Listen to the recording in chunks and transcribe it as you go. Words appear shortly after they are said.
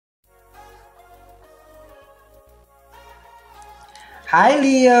Hi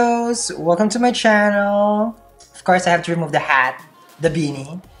Leos! Welcome to my channel. Of course, I have to remove the hat, the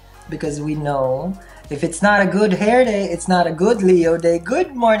beanie, because we know if it's not a good hair day, it's not a good Leo day.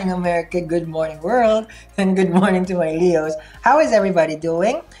 Good morning, America. Good morning, world. And good morning to my Leos. How is everybody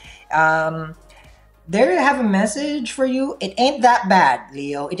doing? Um, there I have a message for you. It ain't that bad,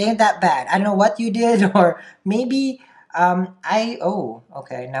 Leo. It ain't that bad. I don't know what you did, or maybe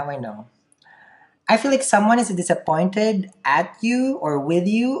okay, now I know. I feel like someone is disappointed at you or with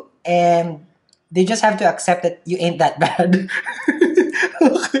you, and they just have to accept that you ain't that bad.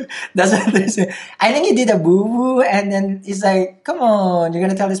 That's what they say. I think he did a boo boo, and then he's like, "Come on, you're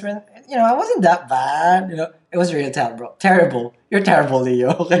gonna tell this person, I wasn't that bad. It was really terrible. Terrible. You're terrible,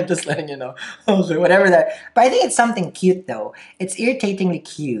 Leo. Okay, just letting you know. Okay, whatever that. But I think it's something cute though. It's irritatingly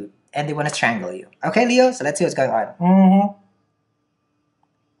cute, and they want to strangle you. Okay, Leo. So let's see what's going on.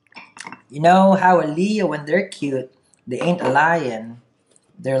 You know how a Leo, when they're cute, they ain't a lion.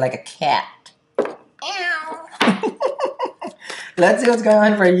 They're like a cat. Let's see what's going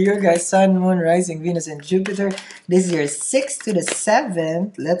on for you guys. Sun, Moon, Rising, Venus, and Jupiter. This is your 6th to the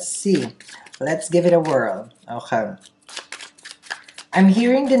 7th. Let's see. Let's give it a whirl. Okay. I'm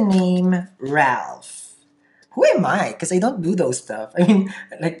hearing the name Ralph. Who am I? Because I don't do those stuff. I mean,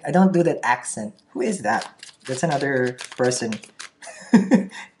 like, I don't do that accent. Who is that? That's another person.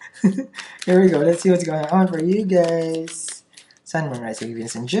 Here we go. Let's see what's going on for you guys. Sun, Moon, Rising,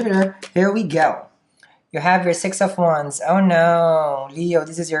 Venus, and Jupiter. Here we go. You have your Six of Wands. Oh no, Leo,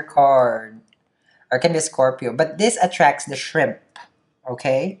 this is your card. Or it can be Scorpio. But this attracts the shrimp.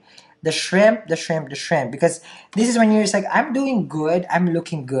 Okay? The shrimp, the shrimp, the shrimp. Because this is when you're just like, I'm doing good, I'm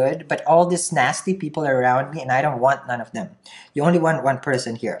looking good, but all these nasty people are around me and I don't want none of them. You only want one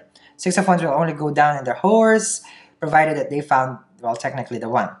person here. Six of Wands will only go down in their horse, provided that they found, well, technically the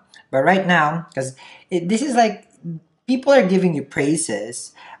one. But right now, because this is like, people are giving you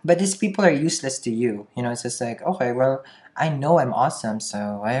praises, but these people are useless to you. It's just like, okay, well, I know I'm awesome,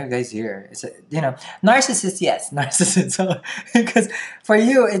 so why are you guys here? Narcissist, yes, narcissist. So, because for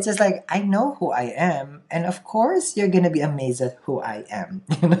you, it's just like, I know who I am, and of course, you're gonna be amazed at who I am.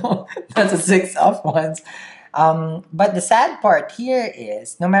 That's a Six of Wands. But the sad part here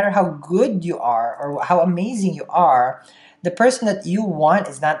is, no matter how good you are or how amazing you are, the person that you want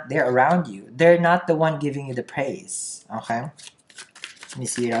is not there around you. They're not the one giving you the praise. Okay? Let me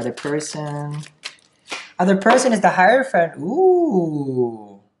see the other person. Other person is the Hierophant.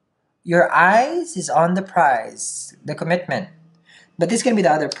 Ooh. Your eyes is on the prize, the commitment. But this can be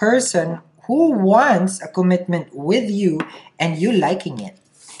the other person who wants a commitment with you and you liking it.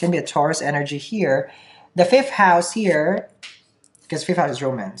 It can be a Taurus energy here. The 5th house here, because 5th house is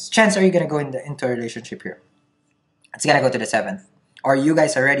romance. Chance, are you going to go into a relationship here? It's gonna go to the 7th. Or you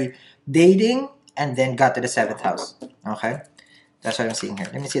guys already dating and then got to the 7th house. Okay? That's what I'm seeing here.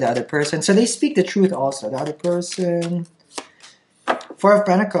 Let me see the other person. So they speak the truth also. The other person. 4 of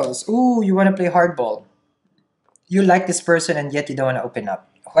Pentacles. Ooh, you want to play hardball. You like this person and yet you don't want to open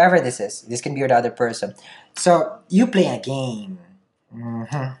up. Whoever this is. This can be the other person. So you play a game.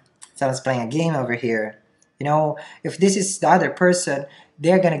 Someone's playing a game over here. If this is the other person,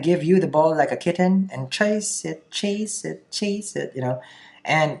 they're gonna give you the ball like a kitten and chase it, chase it, chase it,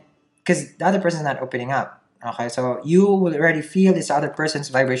 and because the other person's not opening up. Okay, so you will already feel this other person's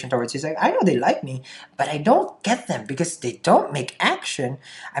vibration towards you. It's like, I know they like me, but I don't get them because they don't make action.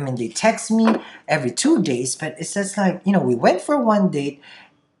 I mean, they text me every 2 days, but it's just like, we went for one date.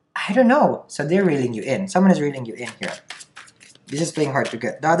 I don't know. So they're reeling you in. Someone is reeling you in here. This is playing hard to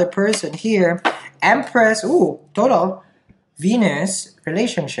get. The other person here, Empress, ooh, total, Venus,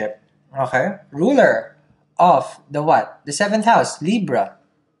 relationship, okay? Ruler of the what? The 7th house, Libra.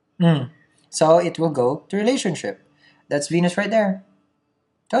 So it will go to relationship. That's Venus right there.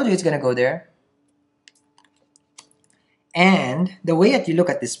 Told you it's gonna go there. And the way that you look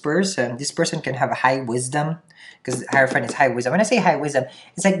at this person can have a high wisdom, because Hierophant is high wisdom. When I say high wisdom,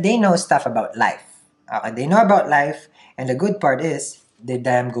 it's like they know stuff about life. They know about life, and the good part is they're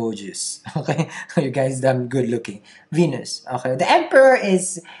damn gorgeous. Okay, you guys damn good looking. Venus. Okay, the Emperor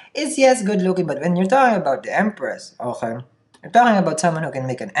is yes good looking, but when you're talking about the Empress, okay, you're talking about someone who can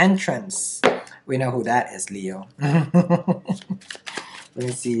make an entrance. We know who that is, Leo. Let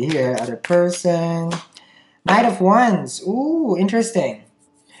me see here. Other person. Knight of Wands. Ooh, interesting.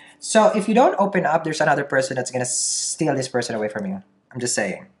 So if you don't open up, there's another person that's gonna steal this person away from you. I'm just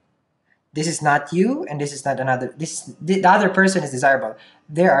saying. This is not you, and this is not another. The other person is desirable.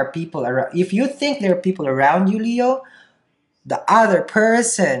 There are people around. If you think there are people around you, Leo, the other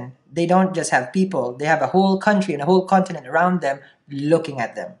person, they don't just have people. They have a whole country and a whole continent around them looking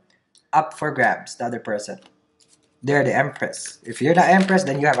at them. Up for grabs, the other person. They're the Empress. If you're the Empress,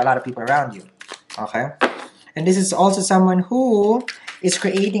 then you have a lot of people around you. Okay? And this is also someone who is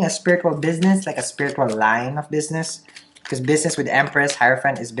creating a spiritual business, like a spiritual line of business. Because business with Empress,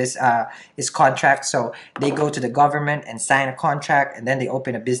 Hierophant is contract. So they go to the government and sign a contract, and then they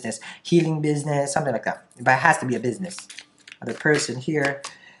open a business, healing business, something like that. But it has to be a business. Other person here,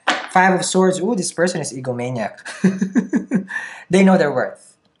 Five of Swords. Ooh, this person is egomaniac. They know their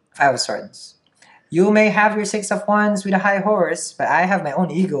worth. Five of Swords. You may have your Six of Wands with a high horse, but I have my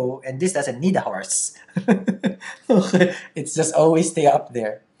own ego, and this doesn't need a horse. It's just always stay up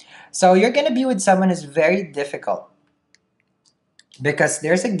there. So you're gonna be with someone who's very difficult because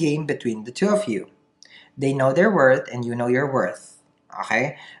there's a game between the two of you. They know their worth, and you know your worth.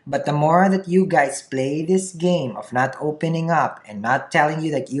 Okay? But the more that you guys play this game of not opening up and not telling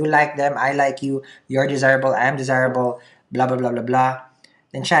you that you like them, I like you, you're desirable, I'm desirable, blah blah blah blah blah,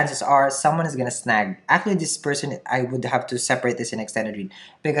 then chances are someone is gonna snag. Actually, this person, I would have to separate this in extended read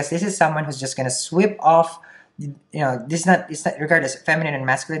because this is someone who's just gonna sweep off. This not it's not regardless feminine and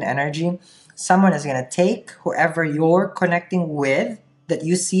masculine energy. Someone is gonna take whoever you're connecting with that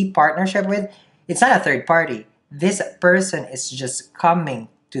you see partnership with. It's not a third party. This person is just coming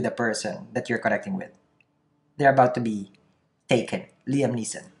to the person that you're connecting with. They're about to be taken. Liam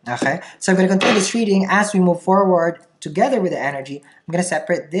Neeson. Okay? So I'm going to continue this reading as we move forward together with the energy. I'm going to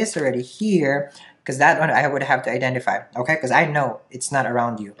separate this already here because that one I would have to identify. Okay? Because I know it's not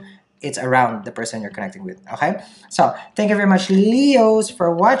around you. It's around the person you're connecting with. Okay? So thank you very much, Leos,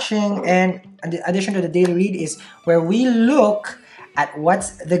 for watching. And in addition to the daily read is where we look at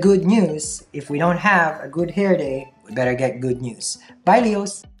what's the good news. If we don't have a good hair day, we better get good news. Bye,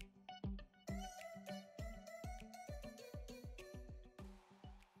 Leos.